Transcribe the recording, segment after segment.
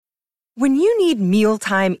When you need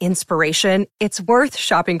mealtime inspiration, it's worth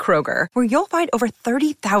shopping Kroger, where you'll find over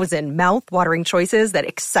 30,000 mouth-watering choices that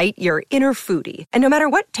excite your inner foodie. And no matter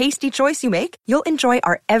what tasty choice you make, you'll enjoy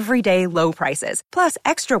our everyday low prices, plus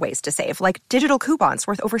extra ways to save, like digital coupons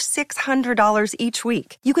worth over $600 each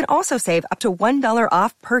week. You can also save up to $1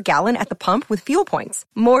 off per gallon at the pump with fuel points.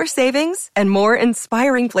 More savings and more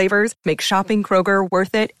inspiring flavors make shopping Kroger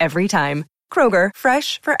worth it every time. Kroger,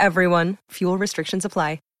 fresh for everyone. Fuel restrictions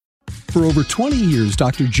apply. For over 20 years,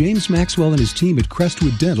 Dr. James Maxwell and his team at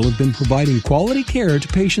Crestwood Dental have been providing quality care to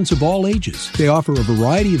patients of all ages. They offer a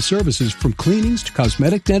variety of services from cleanings to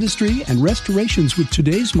cosmetic dentistry and restorations with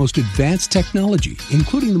today's most advanced technology,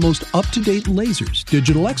 including the most up-to-date lasers,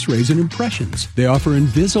 digital x-rays, and impressions. They offer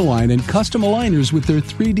Invisalign and custom aligners with their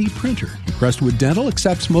 3D printer. Crestwood Dental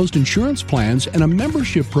accepts most insurance plans and a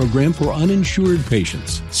membership program for uninsured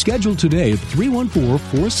patients. Schedule today at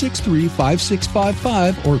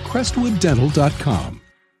 314-463-5655 or crestwooddental.com. He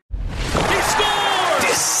scores!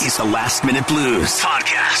 This is the Last Minute Blues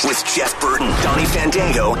podcast with Jeff Burton, Donnie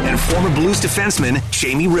Fandango, and former Blues defenseman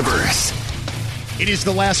Jamie Rivers. It is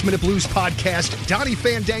the Last Minute Blues podcast. Donnie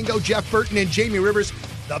Fandango, Jeff Burton, and Jamie Rivers.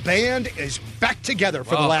 The band is back together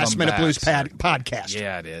for the Last Minute Blues podcast.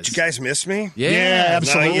 Yeah, it is. Did you guys miss me? Yeah,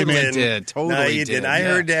 absolutely. No, you did. Totally no, you did. didn't. I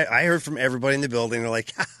heard that. I heard from everybody in the building. They're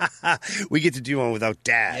like, we get to do one without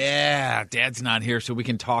Dad. Yeah, Dad's not here, so we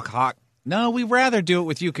can talk hawk. No, we'd rather do it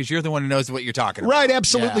with you because you're the one who knows what you're talking about. Right,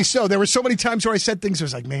 absolutely so. There were so many times where I said things, I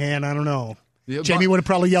was like, man, I don't know. Jamie would have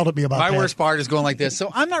probably yelled at me about that. My worst part is going like this, so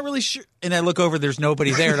I'm not really sure. And I look over, there's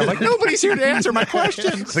nobody there, and I'm like, nobody's here to answer my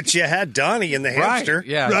questions. But you had Donnie in the hamster. Right,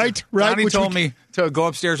 yeah. Right. Donnie told me to go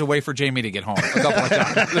upstairs and wait for Jamie to get home a couple of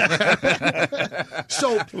times.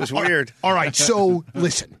 So It was weird. All right, so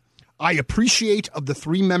listen. I appreciate of the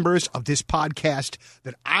three members of this podcast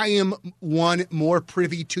that I am one more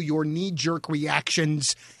privy to your knee-jerk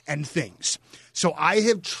reactions and things. So I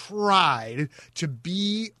have tried to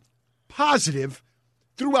be positive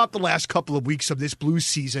throughout the last couple of weeks of this Blues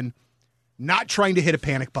season, not trying to hit a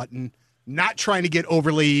panic button, not trying to get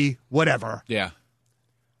overly whatever. Yeah.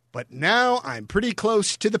 But now I'm pretty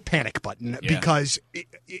close to the panic button because,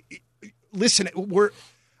 listen,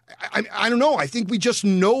 I don't know. I think we just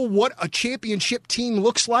know what a championship team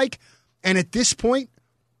looks like, and at this point,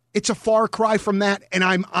 it's a far cry from that, and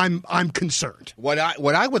I'm concerned. What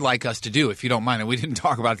I would like us to do, if you don't mind, and we didn't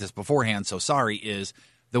talk about this beforehand, so sorry, is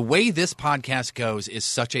the way this podcast goes is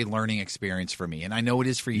such a learning experience for me, and I know it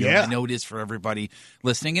is for you. Yeah. I know it is for everybody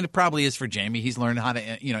listening, and it probably is for Jamie. He's learning how to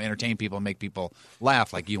entertain people and make people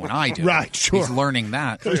laugh like you and I do. Right, sure. He's learning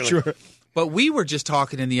that. Sure. But we were just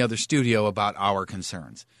talking in the other studio about our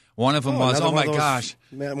concerns. One of them was, gosh.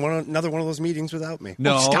 Another one of those meetings without me.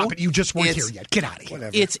 No. Stop it. You just weren't here yet. Get out of here.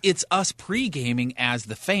 Whatever. It's us pre-gaming as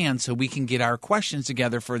the fans so we can get our questions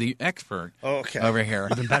together for the expert over here.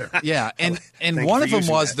 Even better. Yeah, and one of them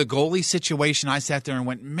was the goalie situation. I sat there and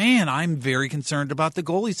went, man, I'm very concerned about the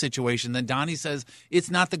goalie situation. Then Donnie says,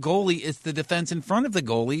 it's not the goalie, it's the defense in front of the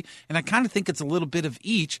goalie. And I kind of think it's a little bit of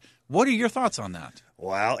each. What are your thoughts on that?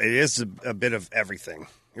 Well, it is a bit of everything.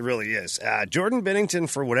 It really is. Jordan Binnington,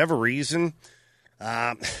 for whatever reason,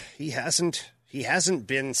 he hasn't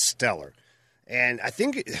been stellar. And I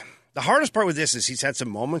think the hardest part with this is he's had some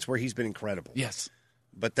moments where he's been incredible. Yes.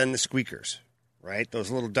 But then the squeakers, right? Those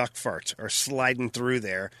little duck farts are sliding through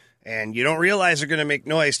there, and you don't realize they're going to make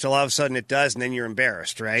noise till all of a sudden it does, and then you're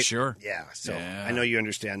embarrassed, right? Sure. Yeah. So Yeah. I know you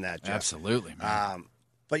understand that, Jeff. Absolutely, man.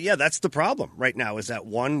 But yeah, that's the problem right now is that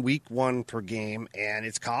week one per game, and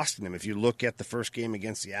it's costing him. If you look at the first game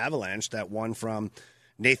against the Avalanche, that one from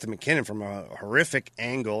Nathan MacKinnon from a horrific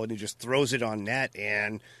angle, and he just throws it on net.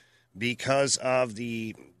 And because of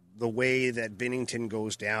the way that Binnington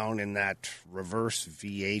goes down in that reverse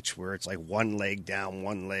VH where it's like one leg down,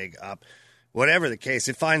 one leg up, whatever the case,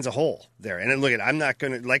 it finds a hole there. And then look I'm not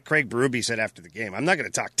going to, like Craig Berube said after the game, I'm not going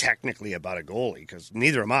to talk technically about a goalie because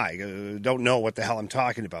neither am I. Don't know what the hell I'm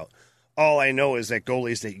talking about. All I know is that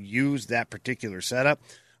goalies that use that particular setup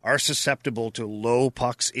are susceptible to low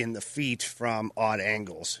pucks in the feet from odd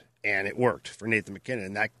angles. And it worked for Nathan MacKinnon.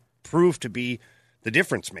 And that proved to be the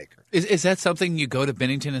difference maker. Is that something you go to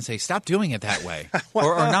Binnington and say, stop doing it that way,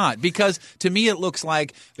 or not? Because to me, it looks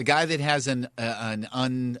like the guy that has an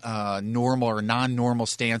unnormal or non-normal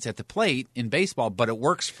stance at the plate in baseball, but it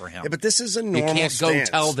works for him. Yeah, but this is a normal You can't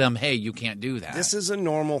stance. go tell them, hey, you can't do that. This is a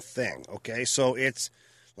normal thing, okay? So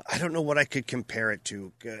I don't know what I could compare it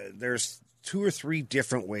to. There's 2 or 3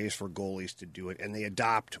 different ways for goalies to do it, and they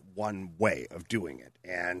adopt one way of doing it.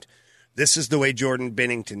 And this is the way Jordan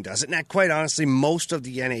Binnington does it. And quite honestly, most of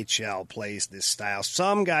the NHL plays this style.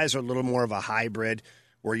 Some guys are a little more of a hybrid,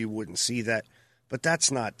 where you wouldn't see that. But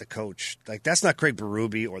that's not the coach. Like, that's not Craig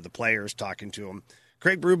Berube or the players talking to him.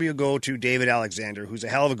 Craig Berube will go to David Alexander, who's a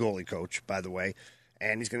hell of a goalie coach, by the way,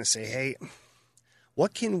 and he's going to say, hey,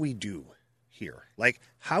 what can we do here? Like,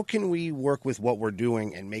 how can we work with what we're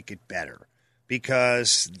doing and make it better?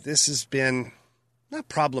 Because this has been not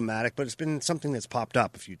problematic, but it's been something that's popped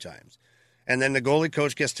up a few times. And then the goalie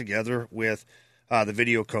coach gets together with the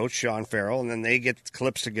video coach, Sean Farrell, and then they get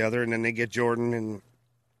clips together, and then they get Jordan, and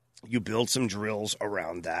you build some drills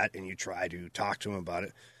around that, and you try to talk to him about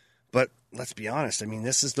it. But let's be honest. I mean,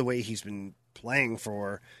 this is the way he's been playing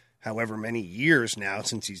for however many years now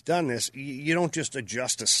since he's done this. You don't just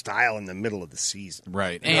adjust a style in the middle of the season.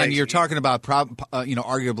 Right. And you're talking about,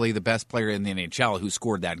 arguably the best player in the NHL who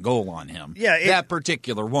scored that goal on him. Yeah. That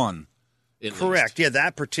particular one. Correct. Yeah,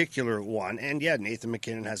 that particular one. And, yeah, Nathan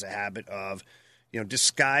MacKinnon has a habit of,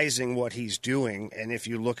 disguising what he's doing. And if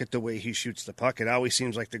you look at the way he shoots the puck, it always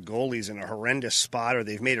seems like the goalie's in a horrendous spot or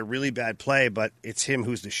they've made a really bad play, but it's him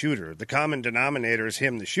who's the shooter. The common denominator is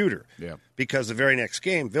him, the shooter. Yeah. Because the very next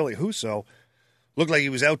game, Ville Husso looked like he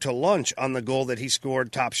was out to lunch on the goal that he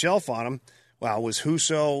scored top shelf on him. Well, was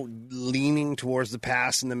Husso leaning towards the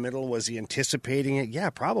pass in the middle? Was he anticipating it? Yeah,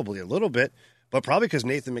 probably a little bit. But probably because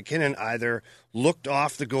Nathan MacKinnon either looked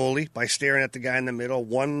off the goalie by staring at the guy in the middle,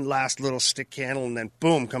 one last little stick handle, and then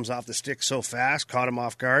boom, comes off the stick so fast, caught him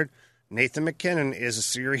off guard. Nathan MacKinnon is a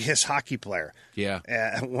serious hockey player. Yeah.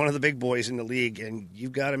 One of the big boys in the league, and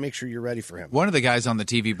you've got to make sure you're ready for him. One of the guys on the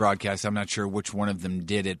TV broadcast, I'm not sure which one of them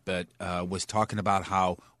did it, but was talking about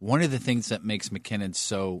how one of the things that makes MacKinnon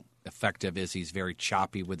so effective is he's very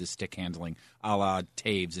choppy with his stick handling, a la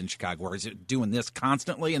Taves in Chicago, where he's doing this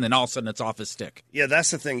constantly, and then all of a sudden it's off his stick. Yeah,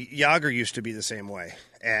 that's the thing. Jágr used to be the same way.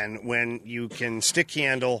 And when you can stick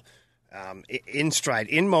handle in stride,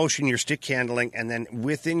 in motion, you're stick handling, and then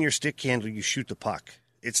within your stick handle, you shoot the puck.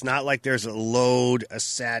 It's not like there's a load, a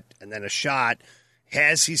set, and then a shot.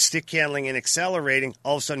 As he's stick handling and accelerating,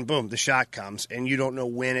 all of a sudden, boom, the shot comes, and you don't know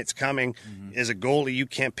when it's coming. Mm-hmm. As a goalie, you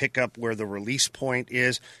can't pick up where the release point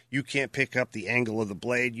is. You can't pick up the angle of the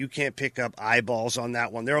blade. You can't pick up eyeballs on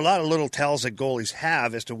that one. There are a lot of little tells that goalies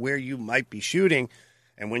have as to where you might be shooting,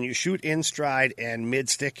 and when you shoot in stride and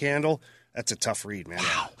mid-stick handle, that's a tough read, man.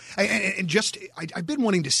 Wow. I've been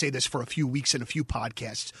wanting to say this for a few weeks and a few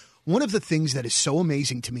podcasts. One of the things that is so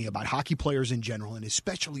amazing to me about hockey players in general, and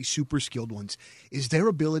especially super skilled ones, is their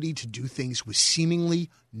ability to do things with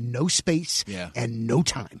seemingly no space and no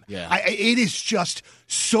time. Yeah. It is just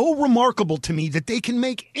so remarkable to me that they can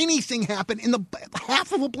make anything happen in the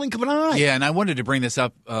half of a blink of an eye. Yeah, and I wanted to bring this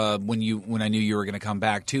up when I knew you were going to come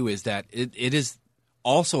back, too, is that it is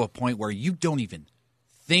also a point where you don't even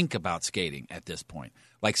think about skating at this point.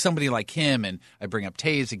 Like somebody like him, and I bring up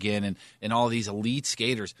Taves again, and all these elite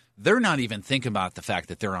skaters, they're not even thinking about the fact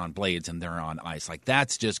that they're on blades and they're on ice. Like,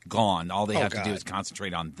 that's just gone. All they have to do is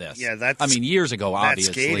concentrate on this. Yeah, years ago,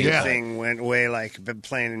 obviously. That skating thing went way like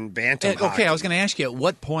playing in bantam hockey. Okay, I was going to ask you, at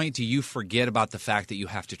what point do you forget about the fact that you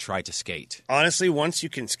have to try to skate? Honestly, once you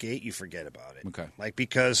can skate, you forget about it. Okay. Like,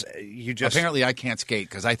 because you just... Apparently, I can't skate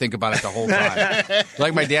because I think about it the whole time.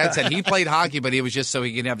 Like my dad said, he played hockey, but it was just so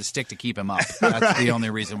he could have a stick to keep him up. That's the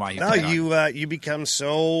only reason why he played hockey. You become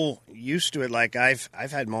so used to it. Like, I've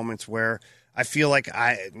had moments where I feel like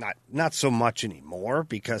not so much anymore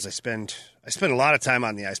because I spend a lot of time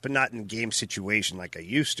on the ice, but not in game situation like I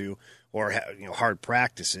used to, or hard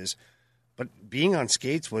practices. But being on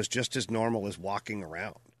skates was just as normal as walking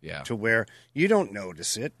around. Yeah. To where you don't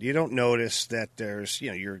notice it. You don't notice that there's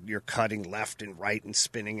you're cutting left and right and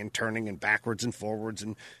spinning and turning and backwards and forwards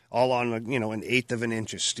and all on an eighth of an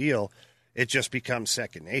inch of steel. It just becomes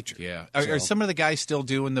second nature. Yeah. Are some of the guys still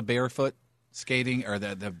doing the barefoot skating or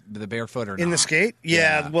the barefoot or not? In the skate?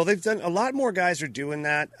 Yeah. Well, they've done a lot more guys are doing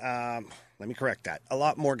that. Let me correct that. A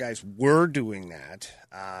lot more guys were doing that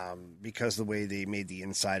because the way they made the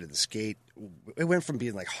inside of the skate, it went from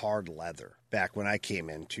being like hard leather back when I came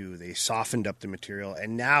in to they softened up the material,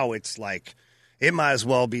 and now it's like it might as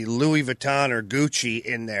well be Louis Vuitton or Gucci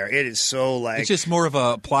in there. It is so like... It's just more of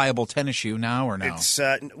a pliable tennis shoe now or no? It's,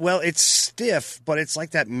 it's stiff, but it's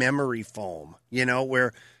like that memory foam,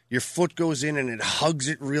 where your foot goes in and it hugs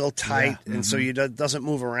it real tight, and so it doesn't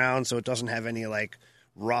move around, so it doesn't have any like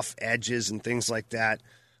rough edges and things like that.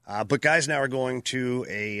 But guys now are going to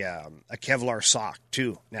a Kevlar sock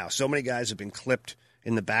too. Now, so many guys have been clipped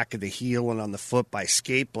in the back of the heel and on the foot by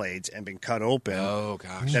skate blades and been cut open. Oh,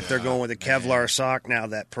 gosh. That they're going with a Kevlar sock now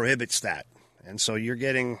that prohibits that. And so you're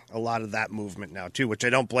getting a lot of that movement now, too, which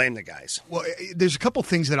I don't blame the guys. Well, there's a couple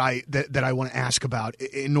things that I want to ask about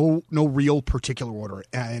in no real particular order.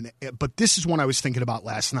 But this is one I was thinking about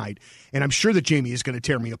last night. And I'm sure that Jamie is going to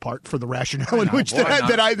tear me apart for the rationale in which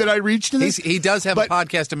that I reached in this. He does have a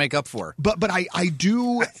podcast to make up for. But I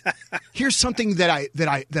do. Here's something that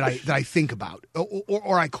I think about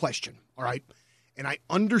or I question. All right, and I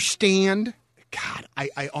understand. God,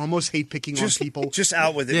 I almost hate picking on people. Just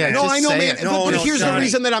out with it. Yeah, man. No, I know, man.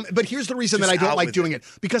 But here's the reason that I don't like doing it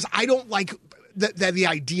because I don't like the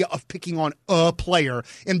idea of picking on a player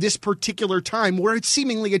in this particular time where it's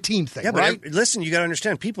seemingly a team thing. Yeah, right? but listen, you got to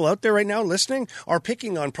understand. People out there right now listening are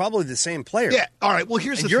picking on probably the same player. Yeah. All right. Well,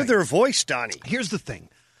 here's the thing. You're their voice, Donnie. Here's the thing.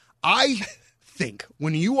 I think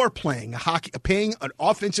when you are paying an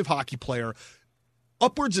offensive hockey player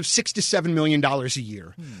upwards of $6 to $7 million a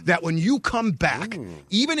year, that when you come back,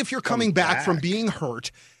 even if you're coming back from being hurt,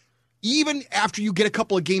 even after you get a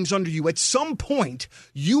couple of games under you, at some point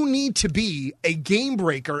you need to be a game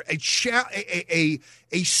breaker, a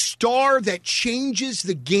star that changes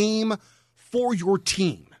the game for your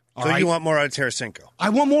team. So you want more out of Tarasenko? I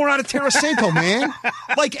want more out of Tarasenko, man.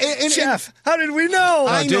 Jeff, how did we know?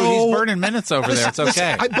 I Dude, know. he's burning minutes over there. It's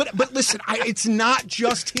okay. But listen, it's not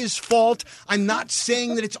just his fault. I'm not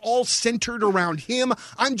saying that it's all centered around him.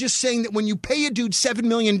 I'm just saying that when you pay a dude $7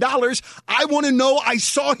 million, I want to know I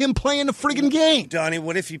saw him playing a friggin' game. Donnie,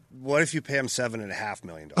 what if you pay him $7.5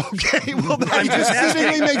 million? Okay, well that just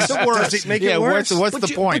seemingly makes it worse. Does it make it worse? What's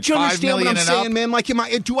the point? But you understand what I'm saying, up? man? Like,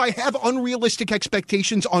 do I have unrealistic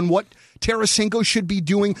expectations on what Tarasenko should be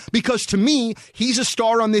doing? Because to me, he's a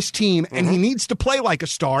star on this team, and he needs to play like a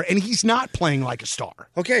star, and he's not playing like a star.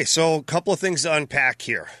 Okay, so a couple of things to unpack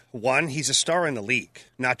here. One, he's a star in the league,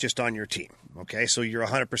 not just on your team. Okay, so you're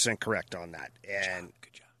 100% correct on that. And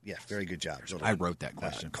good job. Yeah, very good job. I wrote that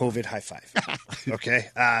question. COVID high five. Okay,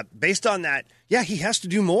 based on that, yeah, he has to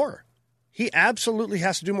do more. He absolutely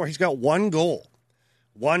has to do more. He's got one goal.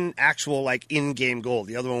 One actual, in-game goal.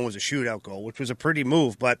 The other one was a shootout goal, which was a pretty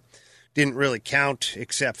move, but didn't really count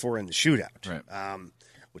except for in the shootout, right.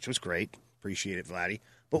 Which was great. Appreciate it, Vladdy.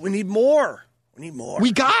 But we need more. We need more.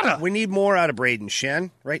 We gotta. We need more out of Braden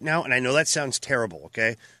Shen right now, and I know that sounds terrible,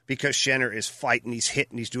 okay? Because Shenner is fighting, he's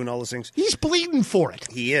hitting, he's doing all those things. He's bleeding for it.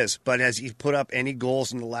 He is, but has he put up any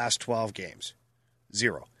goals in the last 12 games?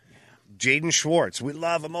 0. Jaden Schwartz, we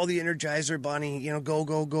love him. Oh, the Energizer Bunny, go,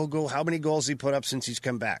 go, go, go. How many goals has he put up since he's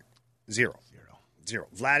come back? 0.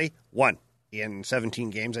 Vladdy, 1 in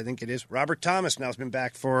 17 games, I think it is. Robert Thomas now has been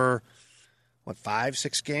back for,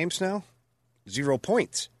 5-6 games now? 0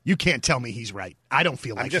 points. You can't tell me he's right. I don't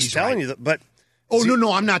feel like he's right. I'm just telling you that, but... Oh,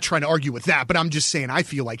 no, I'm not trying to argue with that, but I'm just saying I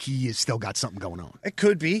feel like he has still got something going on. It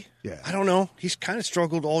could be. Yeah. I don't know. He's kind of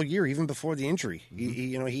struggled all year, even before the injury.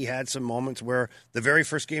 He had some moments where the very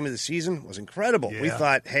first game of the season was incredible. Yeah. We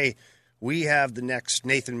thought, hey, we have the next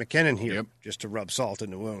Nathan McKinnon here, just to rub salt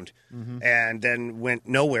in the wound. And then went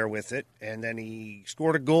nowhere with it. And then he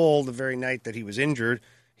scored a goal the very night that he was injured.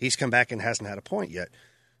 He's come back and hasn't had a point yet.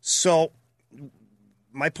 So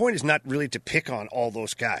my point is not really to pick on all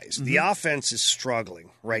those guys. The offense is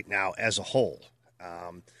struggling right now as a whole.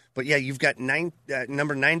 But, yeah, you've got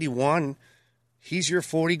number 91. He's your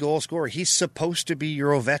 40-goal scorer. He's supposed to be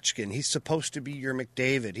your Ovechkin. He's supposed to be your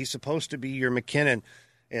McDavid. He's supposed to be your McKinnon.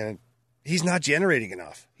 And he's not generating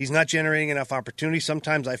enough. He's not generating enough opportunity.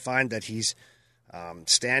 Sometimes I find that he's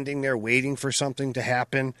standing there waiting for something to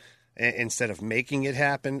happen instead of making it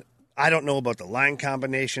happen. I don't know about the line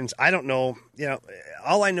combinations. I don't know.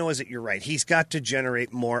 All I know is that you're right. He's got to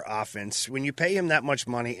generate more offense. When you pay him that much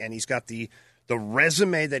money and he's got the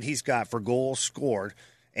resume that he's got for goals scored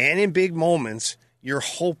and in big moments, you're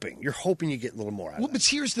hoping you get a little more out of it. But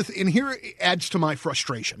here's the thing, and here it adds to my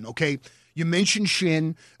frustration, okay? You mentioned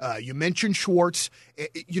Shin, you mentioned Schwartz.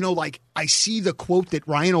 I see the quote that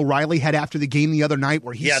Ryan O'Reilly had after the game the other night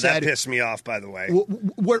where he said... Yeah, that pissed me off, by the way.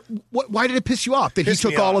 Why did it piss you off? That he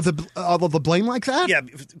took all of the blame like that? Yeah,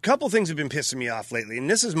 a couple things have been pissing me off lately, and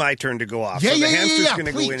this is my turn to go off. Yeah, so the hamster's going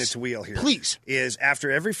to go in its wheel here. Please. Is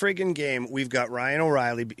after every friggin' game, we've got Ryan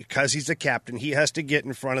O'Reilly, because he's the captain, he has to get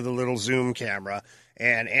in front of the little Zoom camera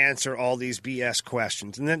and answer all these BS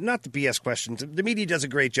questions. And then, not the BS questions, the media does a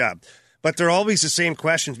great job. But they're always the same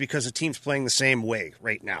questions because the team's playing the same way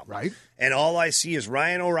right now. Right. And all I see is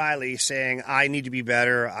Ryan O'Reilly saying, I need to be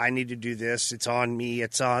better. I need to do this. It's on me.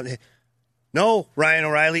 It's on. No, Ryan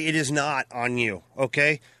O'Reilly, it is not on you.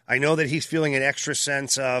 Okay. I know that he's feeling an extra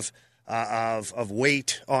sense of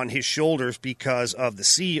weight on his shoulders because of the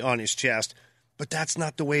C on his chest, but that's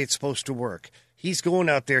not the way it's supposed to work. He's going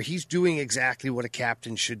out there. He's doing exactly what a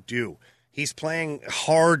captain should do. He's playing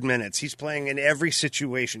hard minutes. He's playing in every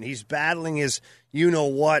situation. He's battling his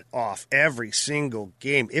you-know-what off every single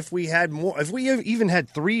game. If we even had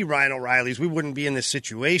 3 Ryan O'Reillys, we wouldn't be in this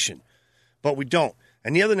situation. But we don't.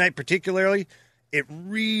 And the other night particularly, it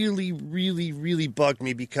really, really, really bugged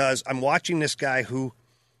me because I'm watching this guy who,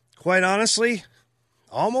 quite honestly,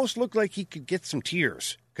 almost looked like he could get some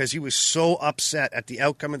tears because he was so upset at the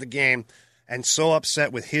outcome of the game and so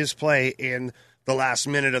upset with his play in the last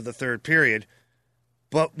minute of the third period.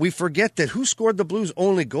 But we forget that who scored the Blues'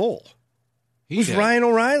 only goal? It was Ryan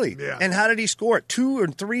O'Reilly. Yeah. And how did he score it? 2 or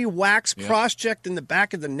 3 whacks, cross-checked in the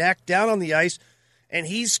back of the neck, down on the ice, and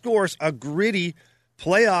he scores a gritty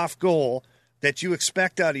playoff goal that you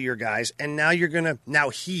expect out of your guys. And now you're going to,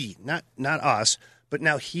 not us, but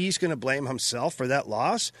now he's going to blame himself for that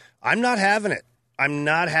loss. I'm not having it. I'm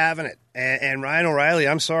not having it. And Ryan O'Reilly,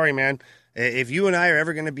 I'm sorry, man. If you and I are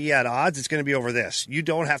ever going to be at odds, it's going to be over this. You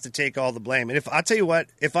don't have to take all the blame. And I'll tell you what,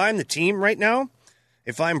 if I'm the team right now,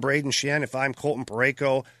 if I'm Brayden Schenn, if I'm Colton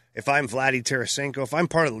Parayko, if I'm Vladdy Tarasenko, if I'm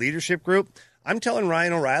part of the leadership group, I'm telling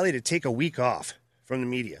Ryan O'Reilly to take a week off from the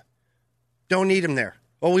media. Don't need him there.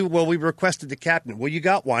 Well, we requested the captain. Well, you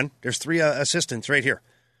got one. There's 3 assistants right here.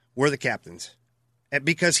 We're the captains.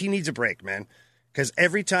 Because he needs a break, man. Because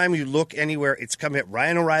every time you look anywhere, it's come at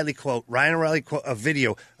Ryan O'Reilly quote, a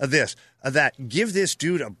video, of this, of that. Give this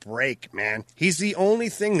dude a break, man. He's the only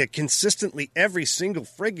thing that consistently every single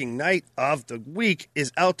frigging night of the week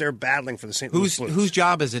is out there battling for the St. Louis Blues. Whose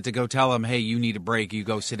job is it to go tell him, hey, you need a break, you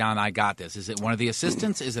go sit down, I got this? Is it one of the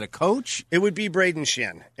assistants? Is it a coach? It would be Brayden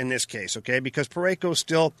Schenn in this case, okay? Because Parayko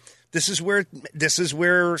still, this is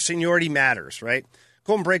where seniority matters, right?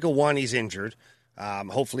 Colton Parayko, 1, he's injured.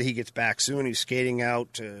 Hopefully he gets back soon. He's skating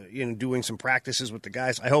out, doing some practices with the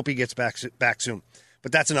guys. I hope he gets back soon.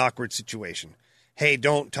 But that's an awkward situation. Hey,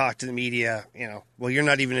 don't talk to the media. Well, you're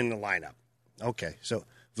not even in the lineup. Okay, so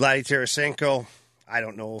Vladdy Tarasenko, I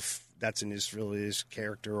don't know if that's in his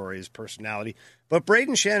character or his personality. But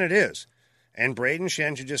Brayden Schenn it is. And Brayden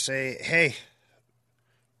Schenn should just say, hey,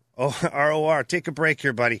 ROR, take a break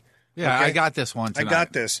here, buddy. Yeah, okay? I got this one tonight. I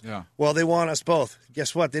got this. Yeah. Well, they want us both.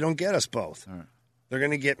 Guess what? They don't get us both. All right. They're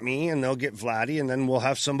going to get me, and they'll get Vladdy, and then we'll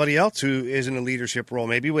have somebody else who is in a leadership role.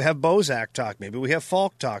 Maybe we have Bozak talk. Maybe we have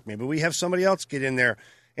Falk talk. Maybe we have somebody else get in there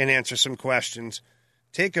and answer some questions.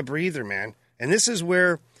 Take a breather, man. And this is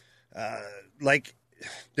where, the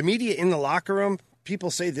media in the locker room, people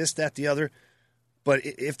say this, that, the other. But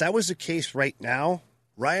if that was the case right now,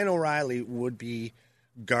 Ryan O'Reilly would be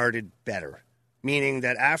guarded better. Meaning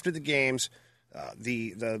that after the games,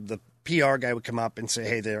 the PR guy would come up and say,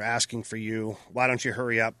 hey, they're asking for you. Why don't you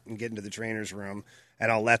hurry up and get into the trainer's room,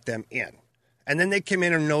 and I'll let them in. And then they come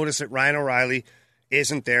in and notice that Ryan O'Reilly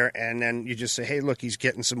isn't there, and then you just say, hey, look, he's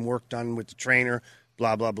getting some work done with the trainer,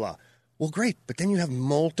 blah, blah, blah. Well, great, but then you have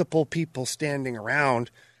multiple people standing around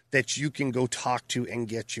that you can go talk to and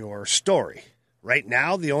get your story. Right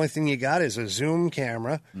now, the only thing you got is a Zoom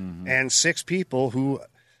camera and 6 people who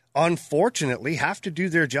unfortunately have to do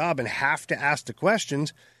their job and have to ask the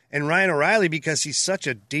questions. And Ryan O'Reilly, because he's such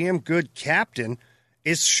a damn good captain,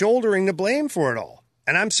 is shouldering the blame for it all.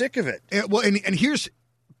 And I'm sick of it. And here's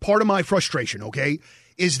part of my frustration, okay,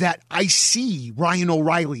 is that I see Ryan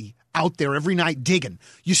O'Reilly out there every night digging.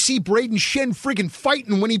 You see Brayden Schenn friggin'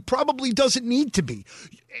 fighting when he probably doesn't need to be.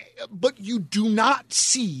 But you do not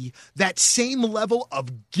see that same level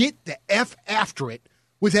of get the F after it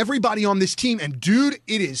with everybody on this team. And, dude,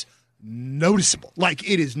 it is noticeable. Like,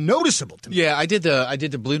 it is noticeable to me. Yeah, I did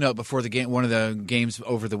the Blue Note before the game, one of the games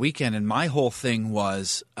over the weekend, and my whole thing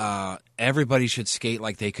was everybody should skate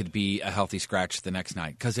like they could be a healthy scratch the next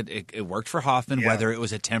night, because it worked for Hoffman. Yeah. Whether it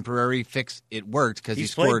was a temporary fix, it worked because he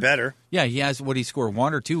scored played better. Yeah, he scored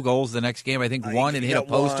 1 or 2 goals the next game. I think one and hit a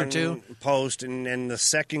post or 2. Post, and then the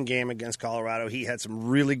second game against Colorado, he had some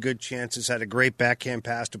really good chances. Had a great backhand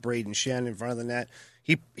pass to Brayden Schenn in front of the net.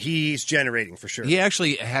 He's generating for sure. He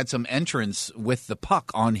actually had some entrance with the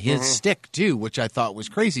puck on his stick too, which I thought was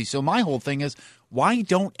crazy. So my whole thing is, why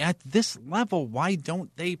don't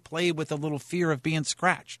they play with a little fear of being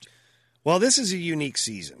scratched? Well, this is a unique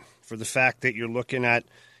season for the fact that you're looking at,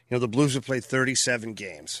 the Blues have played 37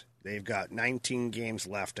 games. They've got 19 games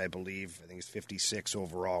left, I believe. I think it's 56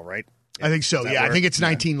 overall, right? I think so, yeah. I think it's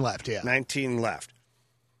 19 left, yeah. 19 left.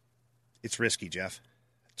 It's risky, Jeff.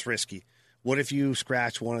 It's risky. What if you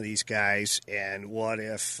scratch one of these guys, and what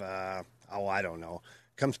if, I don't know,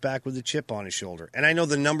 comes back with a chip on his shoulder? And I know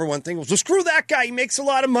the number one thing was, well, screw that guy. He makes a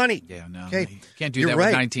lot of money. Yeah, no. Okay? You can't do that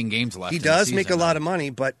with 19 games left. He does make a lot of money,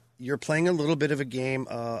 but you're playing a little bit of a game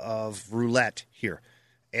of roulette here.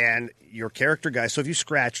 And your character guy, so if you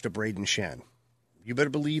scratched a Brayden Schenn, you better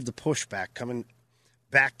believe the pushback coming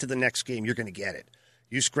back to the next game, you're going to get it.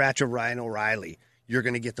 You scratch a Ryan O'Reilly, you're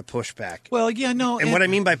going to get the pushback. Well, yeah, no. And what I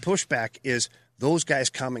mean by pushback is those guys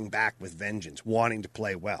coming back with vengeance, wanting to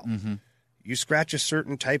play well. Mm-hmm. You scratch a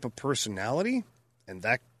certain type of personality, and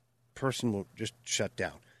that person will just shut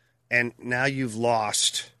down. And now you've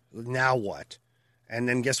lost. Now what? And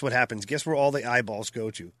then guess what happens? Guess where all the eyeballs go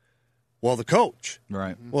to? Well, the coach.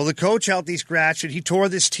 Right. Well, the coach out he scratched it. He tore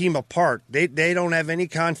this team apart. They don't have any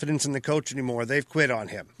confidence in the coach anymore. They've quit on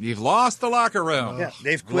him. You've lost the locker room. Yeah,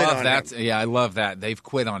 they've quit on that. him. Yeah, I love that. They've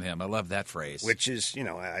quit on him. I love that phrase. Which is,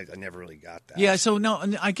 I never really got that. Yeah, so no,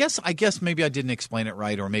 I guess maybe I didn't explain it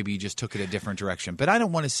right, or maybe you just took it a different direction. But I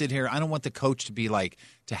don't want to sit here. I don't want the coach to be like,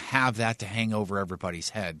 to have that to hang over everybody's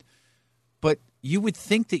head. But you would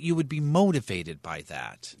think that you would be motivated by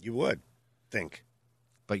that. You would think.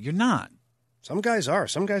 But you're not. Some guys are.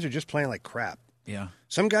 Some guys are just playing like crap. Yeah.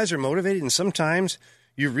 Some guys are motivated, and sometimes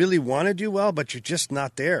you really want to do well, but you're just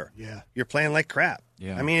not there. Yeah. You're playing like crap.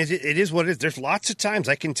 Yeah. I mean, it is what it is. There's lots of times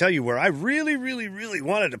I can tell you where I really, really, really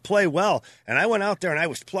wanted to play well, and I went out there and I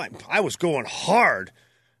was playing. I was going hard,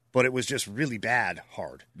 but it was just really bad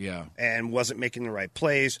hard. Yeah. And wasn't making the right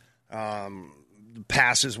plays. The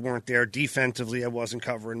passes weren't there. Defensively, I wasn't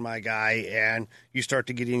covering my guy, and you start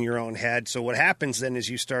to get in your own head. So what happens then is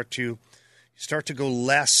you start to go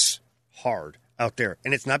less hard out there,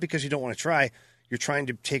 and it's not because you don't want to try. You're trying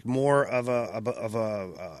to take more of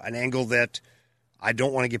an angle that I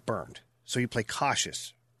don't want to get burned. So you play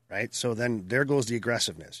cautious, right? So then there goes the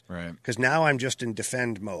aggressiveness, right? Because now I'm just in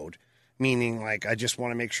defend mode, meaning like I just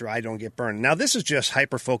want to make sure I don't get burned. Now this is just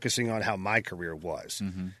hyper focusing on how my career was,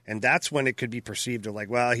 and that's when it could be perceived of like,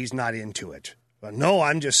 well, he's not into it. But no,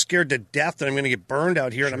 I'm just scared to death that I'm going to get burned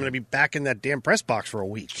out here, and I'm going to be back in that damn press box for a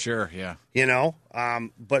week. Sure, yeah.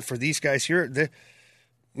 But for these guys here,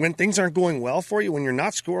 when things aren't going well for you, when you're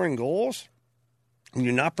not scoring goals, and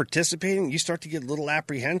you're not participating, you start to get a little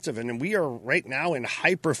apprehensive. And we are right now in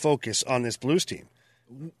hyper-focus on this Blues team.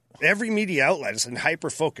 Every media outlet is in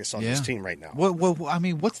hyper-focus on this team right now. Well, I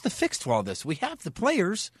mean, what's the fix to all this? We have the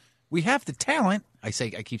players. We have the talent. I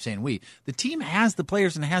keep saying we. The team has the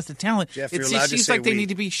players and has the talent. Jeff, it seems like they need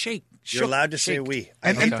to be shaked. You're allowed to say we.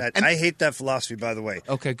 I hate that philosophy, by the way.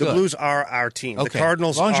 Okay, good. The Blues are our team. Okay. The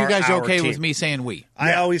Cardinals are our team. As long as you guys are okay with me saying we.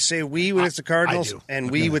 I always say we when it's the Cardinals and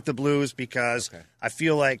we with the Blues because I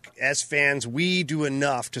feel like as fans, we do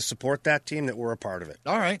enough to support that team that we're a part of it.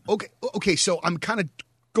 All right. Okay, so I'm kind of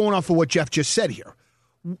going off of what Jeff just said here.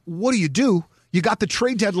 What do? You got the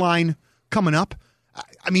trade deadline coming up.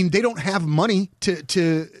 I mean, they don't have money to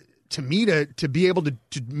be able to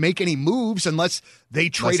make any moves unless they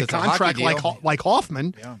trade a contract like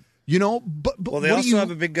Hoffman. Yeah. But they also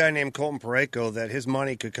have a big guy named Colton Parayko that his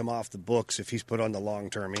money could come off the books if he's put on the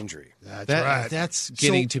long-term injury. That's right. That's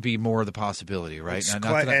getting to be more of the possibility, right?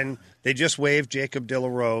 And they just waived Jacob De La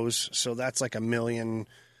Rose, so that's like $1 million.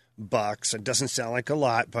 It doesn't sound like a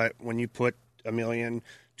lot, but when you put $1 million,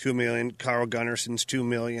 $2 million, Carl Gunnarsson's $2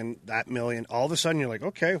 million, that $1 million, all of a sudden you're like,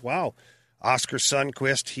 okay, wow. Oscar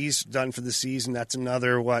Sundqvist, he's done for the season. That's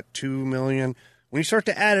another, $2 million. When you start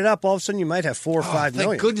to add it up, all of a sudden you might have $4 or $5 million.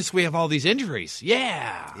 Thank goodness we have all these injuries.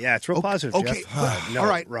 Yeah. Yeah, it's real positive, okay. Jeff. No, all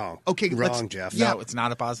right. Wrong. Okay, wrong, Jeff. No, it's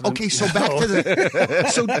not a positive. Okay, so back to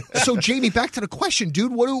the so Jamie, back to the question,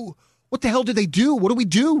 dude. What the hell do they do? What do we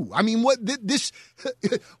do? I mean, what this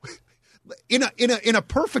in a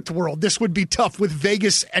perfect world, this would be tough with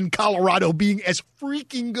Vegas and Colorado being as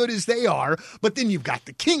freaking good as they are. But then you've got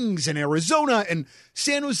the Kings and Arizona and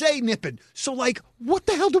San Jose nipping. So, what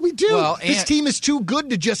the hell do we do? Well, this team is too good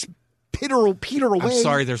to just peter away. I'm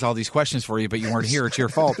sorry there's all these questions for you, but you weren't here. It's your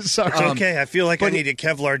fault. Sorry. It's okay. I feel like I need a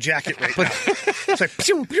Kevlar jacket right now. It's like,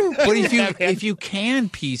 pew, pew. But if you can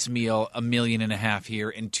piecemeal $1.5 million here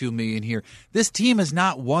and $2 million here, this team is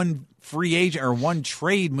not one free agent or one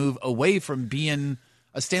trade move away from being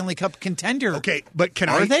a Stanley Cup contender. Okay, but can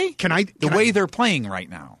way they're playing right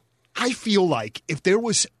now? I feel like if there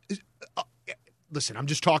was. Listen, I'm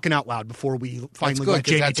just talking out loud before we finally let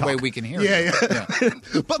Jamie that's talk. the way we can hear. Yeah.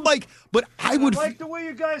 But I would like the way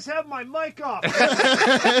you guys have my mic off.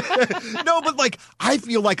 No, but I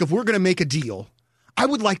feel like if we're going to make a deal, I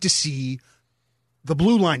would like to see the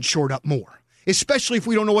blue line shored up more, especially if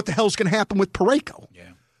we don't know what the hell's going to happen with Parayko. Yeah.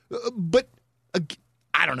 But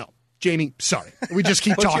I don't know. Jamie, sorry. We just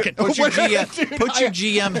keep talking. Put your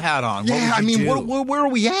GM hat on. Yeah, where are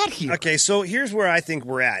we at here? Okay, so here's where I think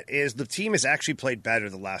we're at, is the team has actually played better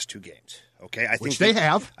the last 2 games. Okay, Which they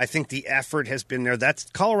have. I think the effort has been there.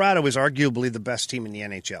 Colorado is arguably the best team in the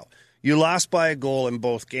NHL. You lost by a goal in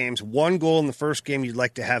both games. 1 goal in the first game you'd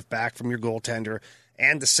like to have back from your goaltender,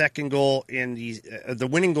 and the second goal in the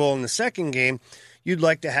winning goal in the second game, you'd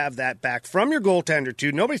like to have that back from your goaltender,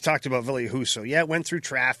 too. Nobody's talked about Ville Husso. Yeah, it went through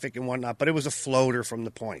traffic and whatnot, but it was a floater from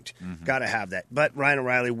the point. Got to have that. But Ryan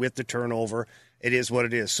O'Reilly with the turnover, it is what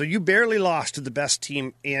it is. So you barely lost to the best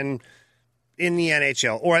team in the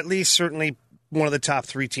NHL, or at least certainly one of the top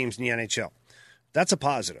 3 teams in the NHL. That's a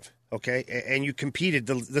positive, okay? And you competed.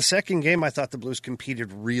 The second game, I thought the Blues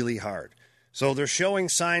competed really hard. So they're showing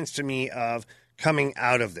signs to me of coming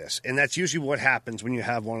out of this. And that's usually what happens when you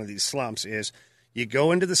have one of these slumps is you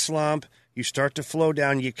go into the slump, you start to flow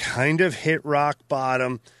down, you kind of hit rock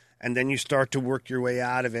bottom, and then you start to work your way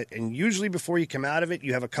out of it. And usually before you come out of it,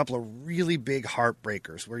 you have a couple of really big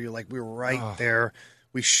heartbreakers where you're like, we were right there.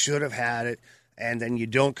 We should have had it. And then you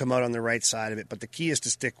don't come out on the right side of it. But the key is to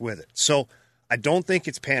stick with it. So I don't think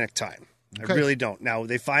it's panic time. Okay. I really don't. Now,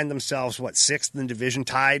 they find themselves, 6th in the division,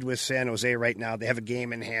 tied with San Jose right now. They have a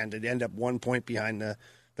game in hand. They end up 1 point behind the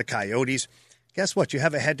Coyotes. Guess what? You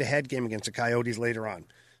have a head-to-head game against the Coyotes later on.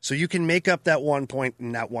 So you can make up that 1 point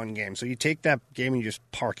in that one game. So you take that game and you just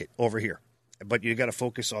park it over here. But you got to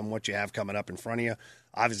focus on what you have coming up in front of you.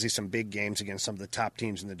 Obviously, some big games against some of the top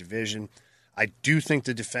teams in the division. I do think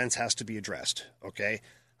the defense has to be addressed, okay?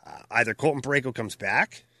 Either Colton Parayko comes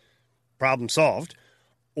back, problem solved,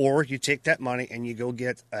 or you take that money and you go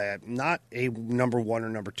get not a number 1 or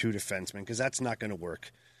number 2 defenseman, because that's not going to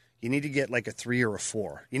work. You need to get like a 3 or a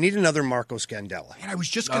 4. You need another Marco Scandella. And I was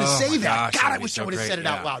just going to say that. God, I wish I would have said it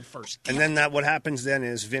out loud first. And then what happens then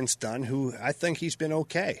is Vince Dunn, who I think he's been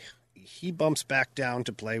okay. He bumps back down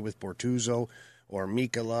to play with Bortuzzo or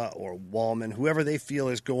Mikkola or Wallman, whoever they feel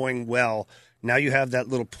is going well. Now you have that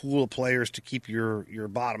little pool of players to keep your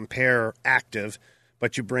bottom pair active,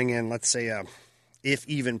 but you bring in, let's say, if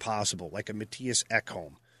even possible, like a Matthias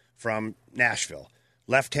Ekholm from Nashville.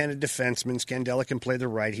 Left-handed defenseman. Scandella can play the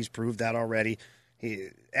right. He's proved that already.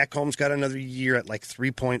 Ekholm's got another year at like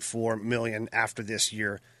 $3.4 million after this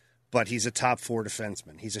year, but he's a top 4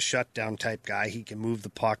 defenseman. He's a shutdown type guy. He can move the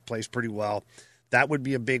puck, plays pretty well. That would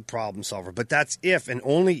be a big problem solver. But that's if and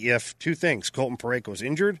only if 2 things. Colton Parayko's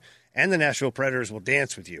injured, and the Nashville Predators will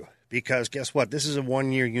dance with you. Because guess what? This is a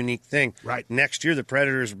 1-year unique thing. Right. Next year, the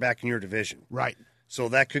Predators are back in your division. Right. So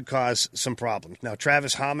that could cause some problems. Now,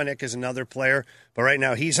 Travis Hamonic is another player, but right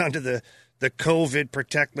now he's onto the COVID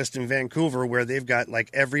protect list in Vancouver, where they've got like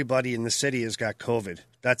everybody in the city has got COVID.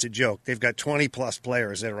 That's a joke. They've got 20-plus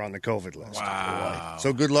players that are on the COVID list. Wow.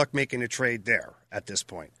 So good luck making a trade there at this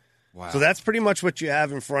point. Wow. So that's pretty much what you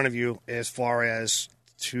have in front of you as far as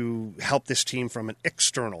to help this team from an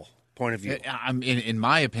external point of view. In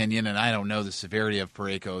my opinion, and I don't know the severity of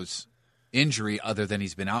Parayko's injury other than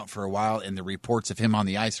he's been out for a while, and the reports of him on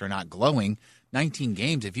the ice are not glowing. 19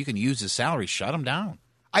 games, if you can use his salary, shut him down.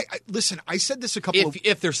 Listen, I said this a couple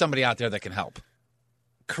if there's somebody out there that can help.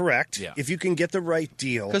 Correct. Yeah. If you can get the right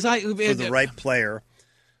deal for the right player.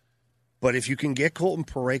 But if you can get Colton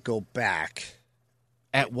Parayko back.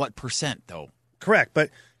 At what percent, though? Correct. But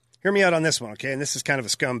hear me out on this one, okay? And this is kind of a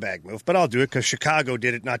scumbag move, but I'll do it because Chicago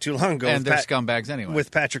did it not too long ago. And they're scumbags anyway.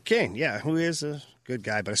 With Patrick Kane, yeah, who is a good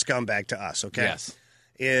guy, but a scumbag to us, okay? Yes.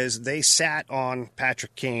 Is they sat on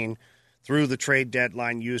Patrick Kane through the trade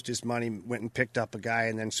deadline, used his money, went and picked up a guy,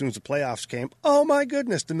 and then as soon as the playoffs came, oh my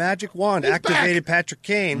goodness, the magic wand activated Patrick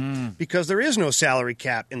Kane because there is no salary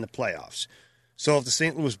cap in the playoffs. So if the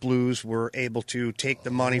St. Louis Blues were able to take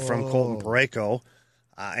the money from Colton Parayko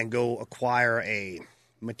and go acquire a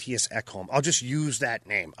Matthias Ekholm, I'll just use that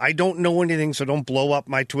name. I don't know anything, so don't blow up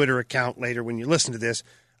my Twitter account later when you listen to this.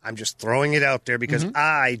 I'm just throwing it out there because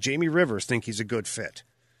I, Jamie Rivers, think he's a good fit.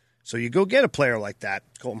 So you go get a player like that.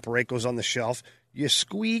 Colton Parayko's on the shelf. You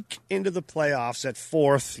squeak into the playoffs at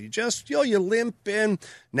 4th. You just, you limp in.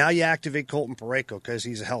 Now you activate Colton Parayko because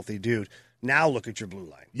he's a healthy dude. Now look at your blue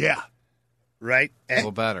line. Yeah. Right? A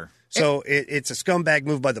little better. So it's a scumbag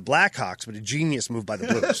move by the Blackhawks, but a genius move by the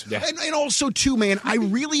Blues. Yeah. And also, too, man, I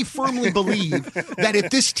really firmly believe that if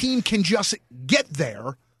this team can just get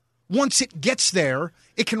there, once it gets there,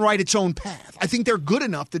 it can write its own path. I think they're good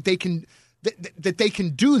enough that they can that they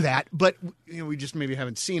can do that, but we just maybe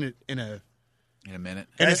haven't seen it in a minute.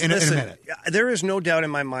 In a minute. There is no doubt in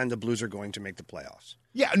my mind the Blues are going to make the playoffs.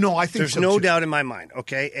 Yeah, no, I think there's no doubt in my mind,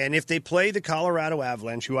 okay? And if they play the Colorado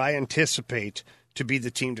Avalanche, who I anticipate to be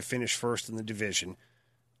the team to finish first in the division,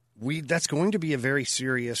 that's going to be a very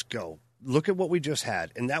serious go. Look at what we just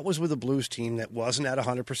had, and that was with a Blues team that wasn't at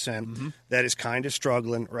 100%, that is kind of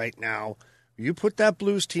struggling right now. You put that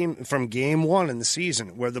Blues team from game 1 in the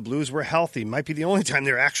season where the Blues were healthy, might be the only time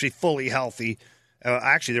they're actually fully healthy,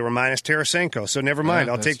 Actually, they were minus Tarasenko, so never mind.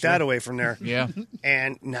 I'll take that away from there. Yeah.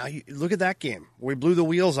 And now you look at that game. We blew the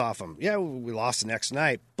wheels off them. Yeah, we lost the next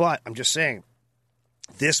night, but I'm just saying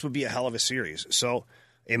this would be a hell of a series. So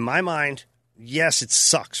in my mind, yes, it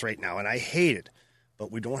sucks right now, and I hate it,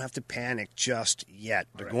 but we don't have to panic just yet.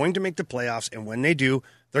 They're going to make the playoffs, and when they do,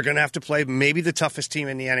 they're going to have to play maybe the toughest team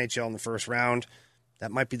in the NHL in the first round.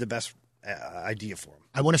 That might be the best idea for them.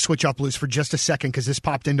 I want to switch up, Luz, for just a second because this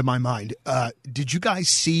popped into my mind. Did you guys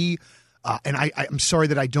see, and I'm sorry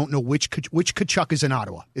that I don't know which Tkachuk is in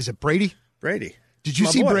Ottawa. Is it Brady? Brady. Did you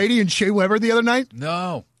see Brady and Shea Weber the other night?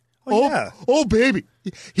 No. Yeah. Oh, baby.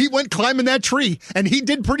 He went climbing that tree, and he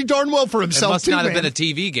did pretty darn well for himself, It must not have been a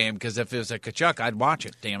TV game, because if it was a Tkachuk, I'd watch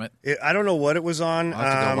it, damn it. I don't know what it was on. I'll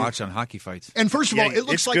have to go watch on Hockey Fights. And first of all, it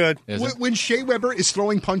looks like good. When Shea Weber is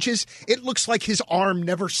throwing punches, it looks like his arm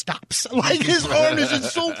never stops. Like his arm is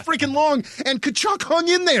just so freaking long, and Tkachuk hung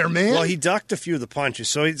in there, man. Well, he ducked a few of the punches,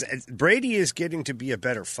 so Brady is getting to be a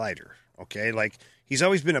better fighter, okay? Like, he's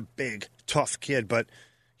always been a big, tough kid, but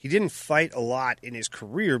he didn't fight a lot in his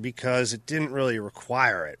career because it didn't really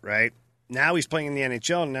require it, right? Now he's playing in the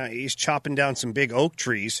NHL, and now he's chopping down some big oak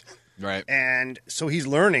trees. Right. And so he's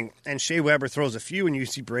learning, and Shea Weber throws a few, and you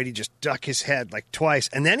see Brady just duck his head like twice,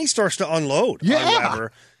 and then he starts to unload on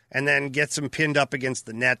Weber, and then gets him pinned up against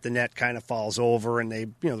the net. The net kind of falls over, and the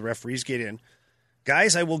referees get in.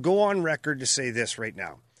 Guys, I will go on record to say this right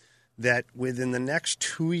now, that within the next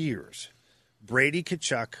 2 years, Brady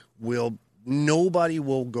Tkachuk nobody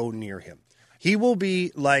will go near him. He will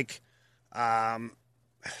be like, not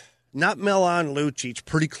Milan Lucic,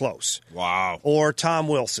 pretty close. Wow. Or Tom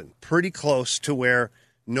Wilson, pretty close to where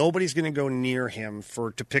nobody's going to go near him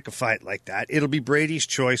to pick a fight like that. It'll be Brady's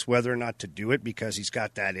choice whether or not to do it because he's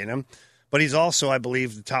got that in him. But he's also, I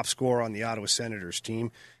believe, the top scorer on the Ottawa Senators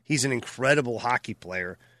team. He's an incredible hockey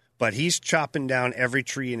player. But he's chopping down every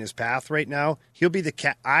tree in his path right now. He'll be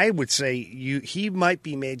I would say he might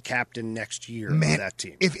be made captain next year of that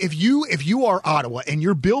team. If you are Ottawa and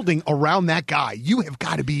you're building around that guy, you have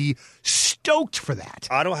got to be stoked for that.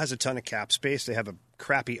 Ottawa has a ton of cap space. They have a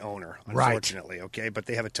crappy owner, unfortunately, okay? But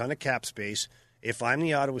they have a ton of cap space. If I'm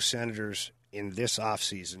the Ottawa Senators in this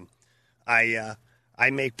offseason, I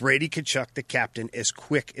make Brady Tkachuk the captain as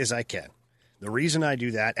quick as I can. The reason I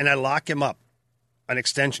do that, and I lock him up. An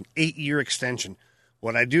extension, 8-year extension.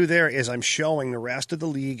 What I do there is I'm showing the rest of the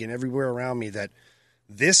league and everywhere around me that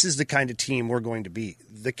this is the kind of team we're going to be.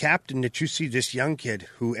 The captain that you see, this young kid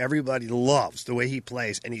who everybody loves the way he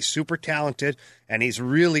plays, and he's super talented, and he's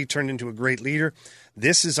really turned into a great leader.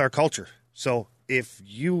 This is our culture. So if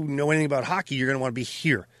you know anything about hockey, you're going to want to be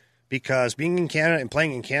here because being in Canada and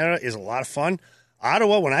playing in Canada is a lot of fun.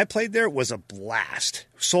 Ottawa, when I played there, was a blast.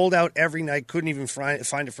 Sold out every night, couldn't even find a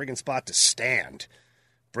friggin' spot to stand.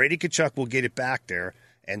 Brady Tkachuk will get it back there,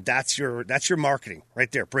 and that's your marketing right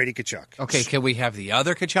there, Brady Tkachuk. Okay, can we have the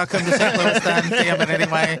other Tkachuk come to St. Louis then? Damn it,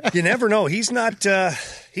 anyway. You never know. He's not.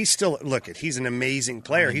 He's still. He's an amazing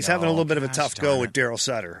player. He's having a little bit of a tough go with Daryl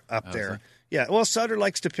Sutter up there. Yeah, well, Sutter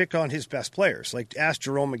likes to pick on his best players. Like ask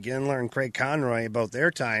Jerome McGinley and Craig Conroy about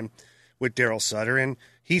their time with Daryl Sutter, and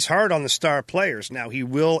he's hard on the star players. Now he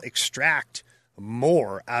will extract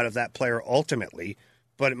more out of that player ultimately,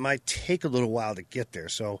 but it might take a little while to get there.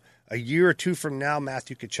 So a year or two from now,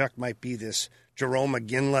 Matthew Tkachuk might be this Jerome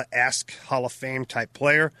McGinley-esque Hall of Fame type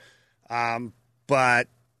player. But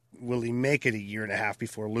will he make it a year and a half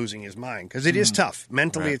before losing his mind? Because it is tough.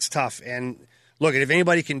 Mentally, It's tough. And look, if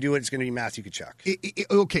anybody can do it, it's going to be Matthew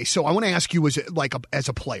Tkachuk. Okay, so I want to ask you as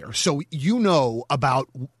a player. So you know about,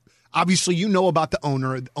 obviously you know about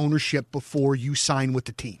the ownership before you sign with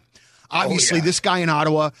the team. Obviously, this guy in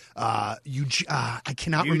Ottawa, I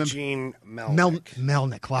cannot remember. Eugene Melnyk.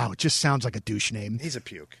 Melnyk. Wow, it just sounds like a douche name. He's a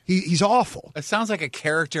puke. He's awful. It sounds like a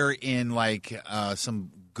character in like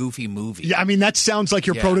some goofy movie. Yeah, I mean, that sounds like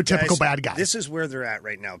your prototypical Guys, bad guy. This is where they're at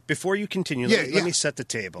right now. Before you continue, let me set the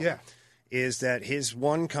table. Yeah. Is that his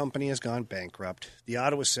one company has gone bankrupt. The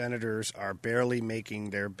Ottawa Senators are barely making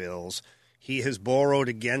their bills. He has borrowed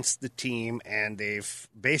against the team, and they've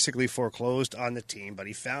basically foreclosed on the team, but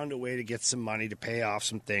he found a way to get some money to pay off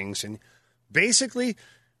some things. And basically,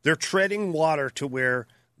 they're treading water to where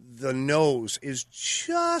the nose is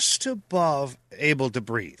just above able to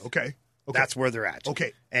breathe. Okay. That's where they're at.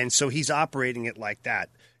 Okay. And so he's operating it like that.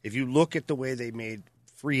 If you look at the way they made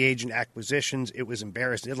free agent acquisitions, it was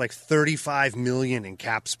embarrassing. They had like $35 million in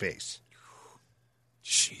cap space.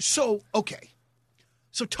 So, okay.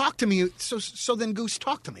 So talk to me. So then, Goose,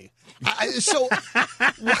 talk to me. So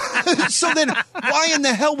then, why in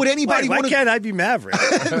the hell would anybody want to? Why can't I be Maverick?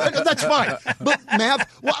 That's fine. But Mav,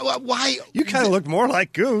 why? You kind of look more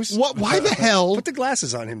like Goose. Why the hell? Put the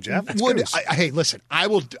glasses on him, Jeff. Hey, listen. I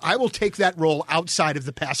will take that role outside of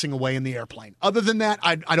the passing away in the airplane. Other than that,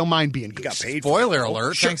 I don't mind being Goose. You got paid. Spoiler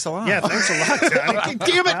alert! Sure. Thanks a lot. Yeah, thanks a lot, Johnny.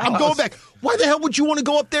 Damn it! I'm going back. Why the hell would you want to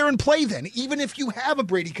go up there and play then? Even if you have a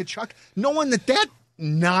Brady Tkachuk, knowing that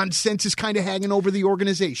nonsense is kind of hanging over the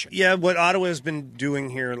organization. Yeah, what Ottawa has been doing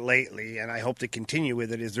here lately, and I hope to continue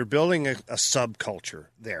with it, is they're building a subculture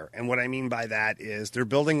there. And what I mean by that is they're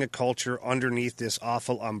building a culture underneath this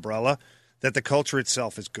awful umbrella that the culture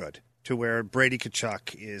itself is good, to where Brady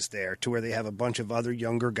Tkachuk is there, to where they have a bunch of other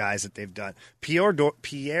younger guys that they've done. Pierre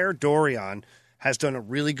Dorion has done a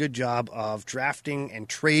really good job of drafting and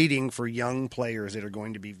trading for young players that are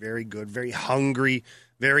going to be very good, very hungry,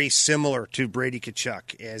 very similar to Brady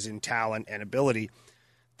Tkachuk as in talent and ability.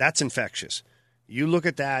 That's infectious. You look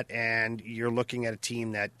at that and you're looking at a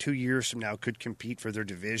team that 2 years from now could compete for their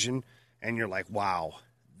division, and you're like, wow,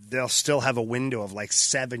 they'll still have a window of like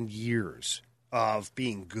 7 years of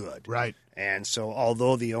being good. Right. And so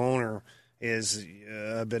although the owner is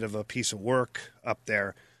a bit of a piece of work up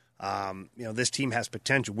there, this team has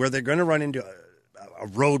potential. Where they're going to run into a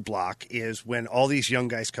roadblock is when all these young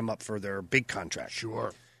guys come up for their big contract.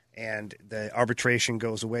 Sure. And the arbitration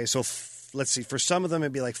goes away. So let's see, for some of them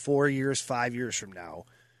it'd be like 4 years, 5 years from now,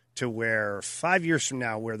 to where 5 years from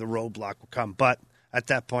now where the roadblock will come. But at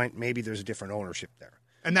that point, maybe there's a different ownership there.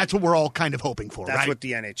 And that's what we're all kind of hoping for, That's right? what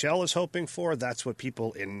the NHL is hoping for. That's what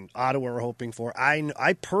people in Ottawa are hoping for.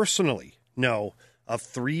 I personally know of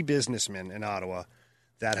 3 businessmen in Ottawa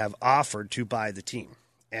that have offered to buy the team.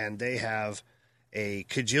 And they have a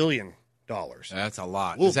cajillion dollars. That's a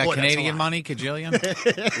lot. Oh, Is that boy, that's Canadian a lot. money,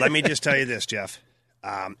 cajillion? Let me just tell you this, Jeff.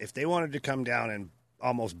 If they wanted to come down and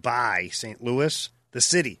almost buy St. Louis, the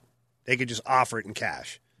city, they could just offer it in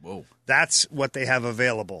cash. Whoa. That's what they have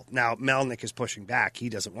available. Now, Melnyk is pushing back. He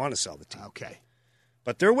doesn't want to sell the team. Okay.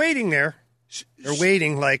 But they're waiting there. They're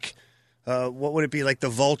waiting like, what would it be, like the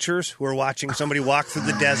vultures who are watching somebody walk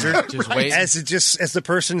through the desert? Just waiting. As the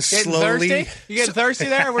person Getting slowly... thirsty? You getting thirsty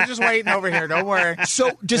there? We're just waiting over here. Don't worry.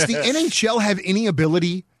 So does the NHL have any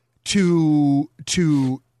ability to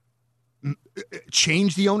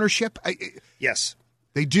change the ownership? Yes.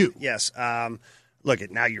 They do. Yes.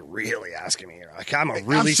 Look, now you're really asking me here. Like, I'm a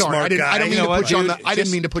really I'm sorry. smart guy. I didn't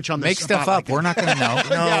mean to put you on the Make stuff up. We're not going to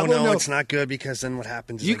know. No, it's not good, because then what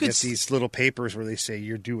happens is you get these little papers where they say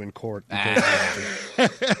you're due in court.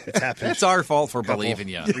 It's happened. It's our fault for believing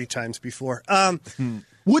you. 3 times before.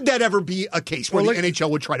 Would that ever be a case where the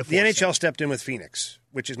NHL would try to force The NHL it? stepped in with Phoenix,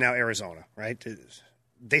 which is now Arizona, right?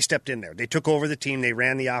 They stepped in there. They took over the team. They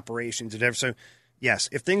ran the operations and everything. So, yes,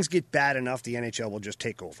 if things get bad enough, the NHL will just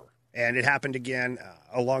take over. And it happened again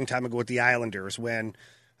a long time ago with the Islanders when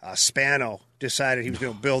Spano decided he was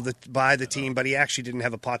going to buy the team, but he actually didn't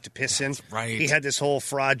have a pot to piss in. That's right. He had this whole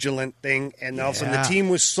fraudulent thing, and all of a sudden the team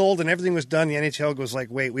was sold and everything was done. The NHL goes like,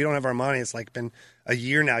 wait, we don't have our money. It's like been a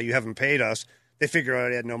year now. You haven't paid us. They figure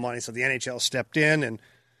out they had no money, so the NHL stepped in, and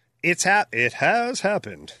it has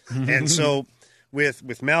happened. And so with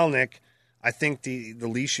Melnyk, I think the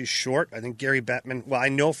leash is short. I think Gary Bettman, well, I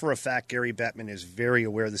know for a fact Gary Bettman is very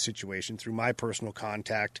aware of the situation through my personal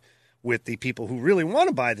contact with the people who really want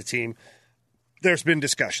to buy the team. There's been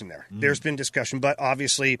discussion there. There's been discussion, but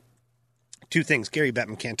obviously 2 things. Gary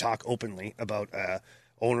Bettman can't talk openly about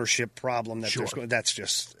ownership problem. That's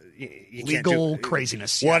just you legal can't do,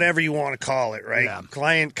 craziness. Whatever you want to call it, right? Yeah.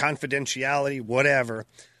 Client confidentiality, whatever.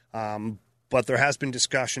 But there has been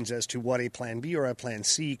discussions as to what a plan B or a plan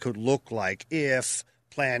C could look like if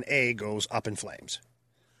plan A goes up in flames.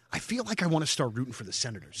 I feel like I want to start rooting for the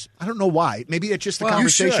Senators. I don't know why. Maybe it's just the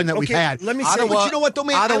conversation that we've had. Let me say, but you know what, though,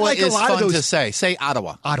 man? Ottawa I like is a lot fun of those. to say. Say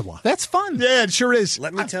Ottawa. Ottawa. That's fun. Yeah, it sure is.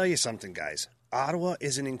 Let me tell you something, guys. Ottawa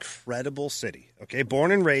is an incredible city, okay?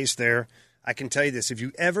 Born and raised there. I can tell you this. If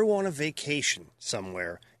you ever want a vacation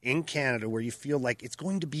somewhere in Canada where you feel like it's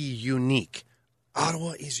going to be unique,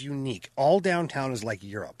 Ottawa is unique. All downtown is like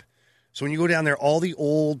Europe. So when you go down there, all the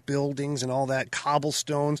old buildings and all that,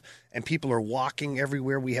 cobblestones, and people are walking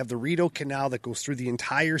everywhere. We have the Rideau Canal that goes through the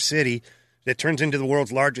entire city that turns into the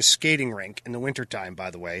world's largest skating rink in the wintertime,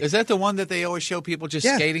 by the way. Is that the one that they always show people just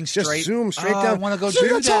skating straight? Just zoom straight down. I want to go do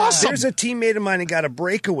that's that. awesome. There's a teammate of mine who got a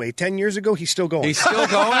breakaway 10 years ago. He's still going. He's still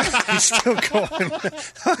going? He's still going.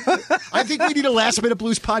 I think we need a Last Minute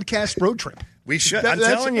Blues podcast road trip. We should. I'm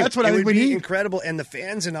telling you. That's what I think we would be need. incredible. And the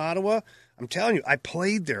fans in Ottawa, I'm telling you, I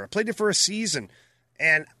played there. I played there for a season.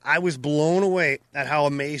 And I was blown away at how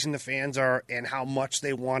amazing the fans are and how much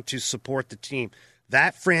they want to support the team.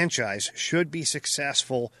 That franchise should be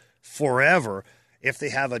successful forever if they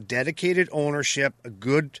have a dedicated ownership, a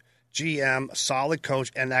good GM, a solid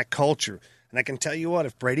coach, and that culture. And I can tell you what,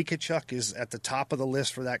 if Brady Tkachuk is at the top of the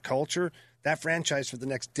list for that culture, that franchise for the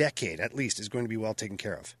next decade at least is going to be well taken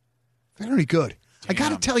care of. Very good. I got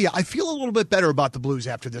to tell you, I feel a little bit better about the Blues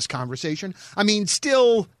after this conversation. I mean,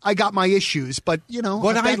 still, I got my issues, but,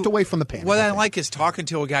 I backed away from the pan. What I like is talking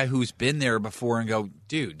to a guy who's been there before and go,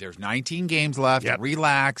 dude, there's 19 games left. Yep.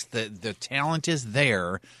 Relax. The talent is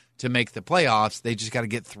there to make the playoffs. They just got to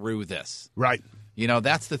get through this. Right.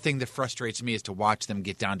 That's the thing that frustrates me is to watch them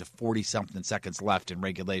get down to 40-something seconds left in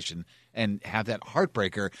regulation and have that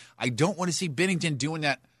heartbreaker. I don't want to see Binnington doing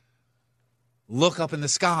that look up in the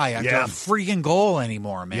sky after a freaking goal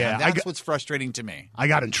anymore, man. Yeah, that's what's frustrating to me. I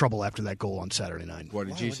got in trouble after that goal on Saturday night. What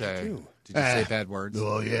did you say? Did you say bad words?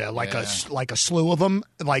 Oh, yeah, like a slew of them,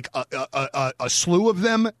 like a slew of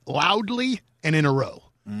them loudly and in a row.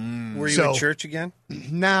 Were you in church again?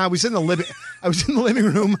 Nah, I was in the living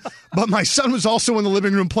room, but my son was also in the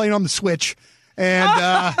living room playing on the Switch. And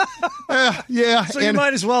yeah, so you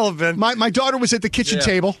might as well have been. My daughter was at the kitchen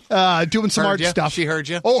table doing some art stuff. She heard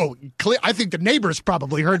you. Oh, I think the neighbors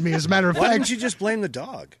probably heard me. As a matter of fact, why didn't you just blame the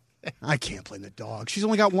dog? I can't blame the dog. She's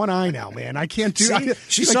only got one eye now, man. I can't do.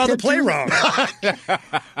 She saw the play wrong.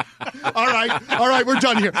 All right, we're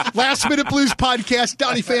done here. Last Minute Blues podcast.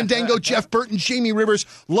 Donnie Fandango, Jeff Burton, Jamie Rivers.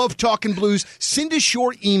 Love talking blues. Send us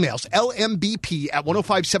your emails.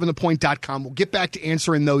 lmbp@1057thepoint.com. We'll get back to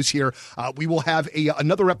answering those here. We will have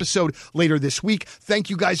another episode later this week.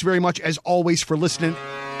 Thank you guys very much, as always, for listening.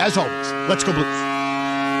 As always, let's go Blues.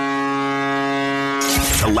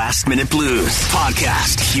 The Last Minute Blues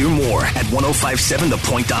podcast. Hear more at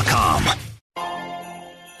 1057thepoint.com.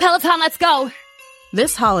 Peloton, let's go.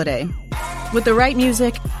 This holiday, with the right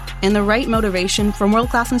music and the right motivation from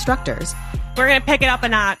world-class instructors, we're going to pick it up a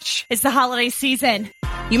notch. It's the holiday season.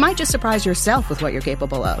 You might just surprise yourself with what you're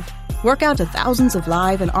capable of. Work out to thousands of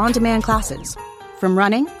live and on-demand classes, from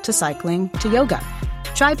running to cycling to yoga.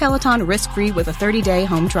 Try Peloton risk-free with a 30-day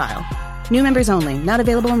home trial. New members only. Not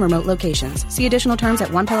available in remote locations. See additional terms at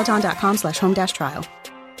onepeloton.com/home-trial.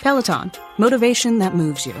 Peloton. Motivation that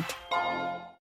moves you.